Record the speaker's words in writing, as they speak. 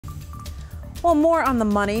Well, more on the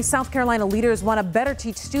money. South Carolina leaders want to better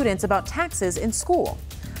teach students about taxes in school.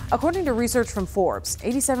 According to research from Forbes,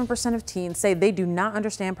 87% of teens say they do not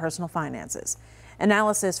understand personal finances.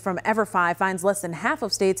 Analysis from EverFi finds less than half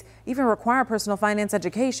of states even require personal finance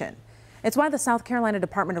education. It's why the South Carolina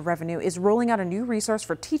Department of Revenue is rolling out a new resource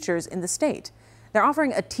for teachers in the state. They're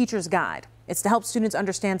offering a teacher's guide. It's to help students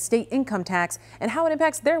understand state income tax and how it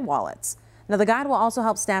impacts their wallets. Now, the guide will also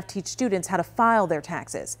help staff teach students how to file their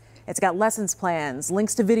taxes. It's got lessons plans,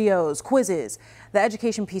 links to videos, quizzes. The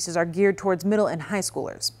education pieces are geared towards middle and high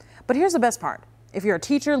schoolers. But here's the best part. If you're a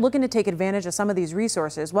teacher looking to take advantage of some of these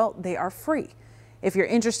resources, well, they are free. If you're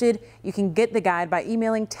interested, you can get the guide by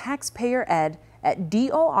emailing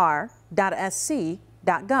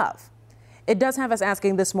taxpayered@dor.sc.gov. It does have us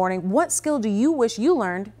asking this morning, what skill do you wish you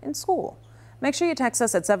learned in school? Make sure you text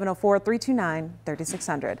us at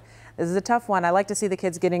 704-329-3600. This is a tough one. I like to see the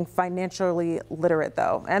kids getting financially literate,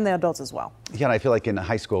 though, and the adults as well. Yeah, and I feel like in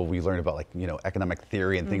high school we learned about, economic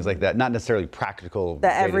theory and things like that, not necessarily practical.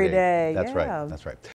 The everyday. That's yeah. right. That's right.